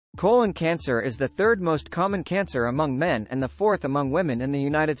Colon cancer is the third most common cancer among men and the fourth among women in the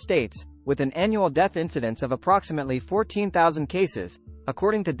United States, with an annual death incidence of approximately 14,000 cases,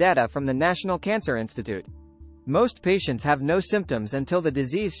 according to data from the National Cancer Institute. Most patients have no symptoms until the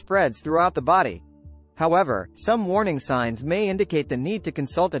disease spreads throughout the body. However, some warning signs may indicate the need to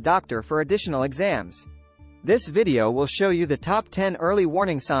consult a doctor for additional exams. This video will show you the top 10 early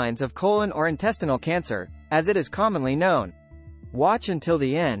warning signs of colon or intestinal cancer, as it is commonly known. Watch until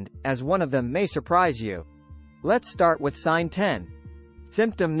the end, as one of them may surprise you. Let's start with sign 10.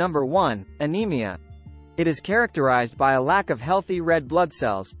 Symptom number 1, anemia. It is characterized by a lack of healthy red blood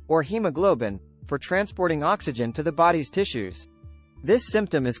cells, or hemoglobin, for transporting oxygen to the body's tissues. This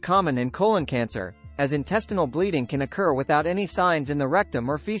symptom is common in colon cancer, as intestinal bleeding can occur without any signs in the rectum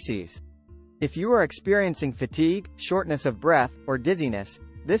or feces. If you are experiencing fatigue, shortness of breath, or dizziness,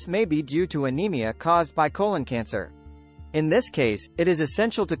 this may be due to anemia caused by colon cancer. In this case, it is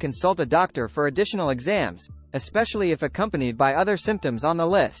essential to consult a doctor for additional exams, especially if accompanied by other symptoms on the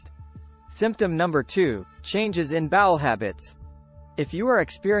list. Symptom number 2, changes in bowel habits. If you are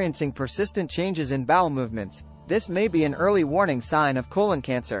experiencing persistent changes in bowel movements, this may be an early warning sign of colon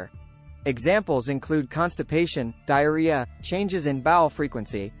cancer. Examples include constipation, diarrhea, changes in bowel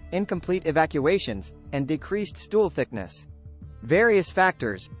frequency, incomplete evacuations, and decreased stool thickness. Various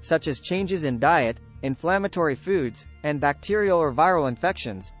factors, such as changes in diet, inflammatory foods, and bacterial or viral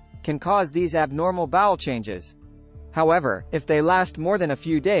infections, can cause these abnormal bowel changes. However, if they last more than a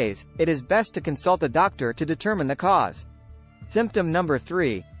few days, it is best to consult a doctor to determine the cause. Symptom number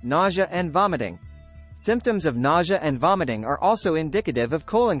 3, nausea and vomiting. Symptoms of nausea and vomiting are also indicative of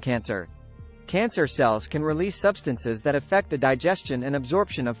colon cancer. Cancer cells can release substances that affect the digestion and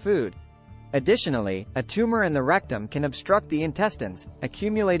absorption of food. Additionally, a tumor in the rectum can obstruct the intestines,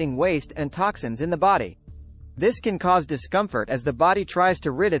 accumulating waste and toxins in the body. This can cause discomfort as the body tries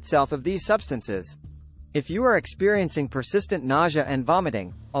to rid itself of these substances. If you are experiencing persistent nausea and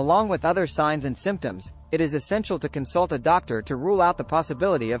vomiting, along with other signs and symptoms, it is essential to consult a doctor to rule out the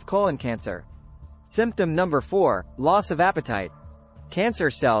possibility of colon cancer. Symptom number 4, loss of appetite. Cancer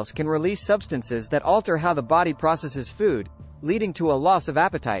cells can release substances that alter how the body processes food, leading to a loss of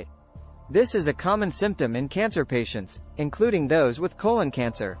appetite. This is a common symptom in cancer patients, including those with colon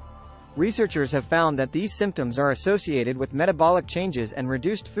cancer. Researchers have found that these symptoms are associated with metabolic changes and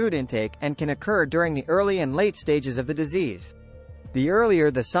reduced food intake and can occur during the early and late stages of the disease. The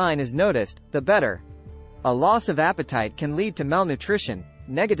earlier the sign is noticed, the better. A loss of appetite can lead to malnutrition,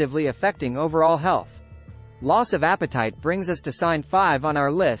 negatively affecting overall health. Loss of appetite brings us to sign 5 on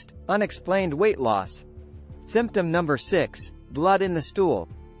our list, unexplained weight loss. Symptom number 6, blood in the stool.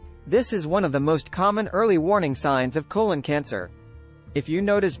 This is one of the most common early warning signs of colon cancer. If you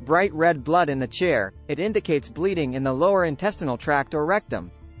notice bright red blood in the chair, it indicates bleeding in the lower intestinal tract or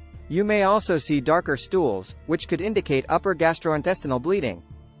rectum. You may also see darker stools, which could indicate upper gastrointestinal bleeding.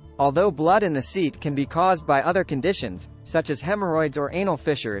 Although blood in the seat can be caused by other conditions, such as hemorrhoids or anal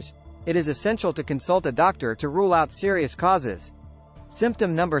fissures, it is essential to consult a doctor to rule out serious causes.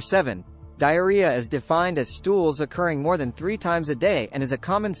 Symptom number 7. Diarrhea is defined as stools occurring more than 3 times a day and is a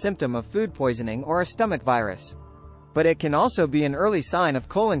common symptom of food poisoning or a stomach virus. But it can also be an early sign of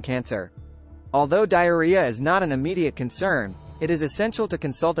colon cancer. Although diarrhea is not an immediate concern, it is essential to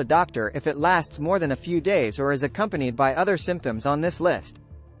consult a doctor if it lasts more than a few days or is accompanied by other symptoms on this list.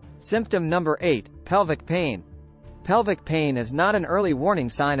 Symptom number 8, pelvic pain. Pelvic pain is not an early warning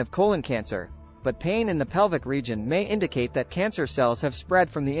sign of colon cancer, but pain in the pelvic region may indicate that cancer cells have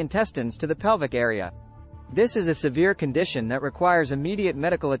spread from the intestines to the pelvic area. This is a severe condition that requires immediate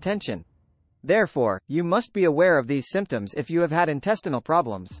medical attention. Therefore, you must be aware of these symptoms if you have had intestinal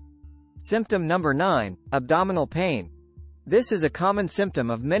problems. Symptom number 9, abdominal pain. This is a common symptom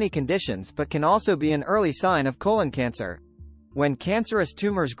of many conditions but can also be an early sign of colon cancer. When cancerous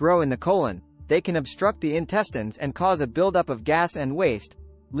tumors grow in the colon, they can obstruct the intestines and cause a buildup of gas and waste,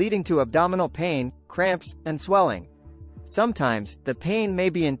 leading to abdominal pain, cramps, and swelling. Sometimes, the pain may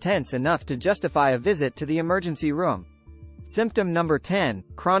be intense enough to justify a visit to the emergency room. Symptom number 10,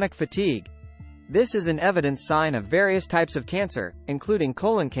 chronic fatigue. This is an evident sign of various types of cancer, including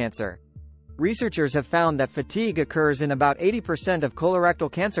colon cancer. Researchers have found that fatigue occurs in about 80% of colorectal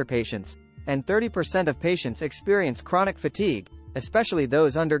cancer patients, and 30% of patients experience chronic fatigue, especially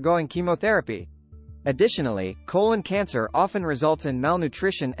those undergoing chemotherapy. Additionally, colon cancer often results in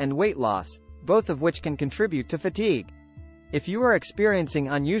malnutrition and weight loss, both of which can contribute to fatigue. If you are experiencing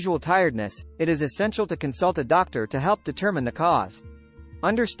unusual tiredness, it is essential to consult a doctor to help determine the cause.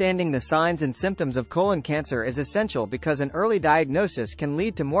 Understanding the signs and symptoms of colon cancer is essential because an early diagnosis can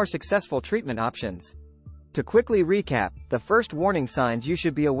lead to more successful treatment options. To quickly recap, the first warning signs you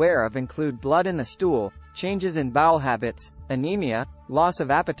should be aware of include blood in the stool, changes in bowel habits, anemia, loss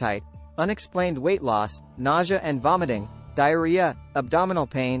of appetite, unexplained weight loss, nausea and vomiting, diarrhea, abdominal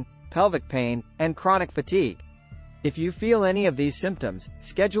pain, pelvic pain, and chronic fatigue. If you feel any of these symptoms,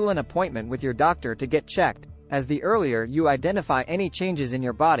 schedule an appointment with your doctor to get checked, as the earlier you identify any changes in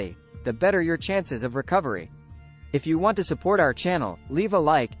your body, the better your chances of recovery. If you want to support our channel, leave a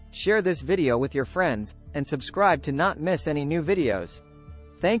like, share this video with your friends, and subscribe to not miss any new videos.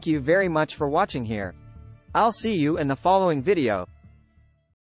 Thank you very much for watching here. I'll see you in the following video.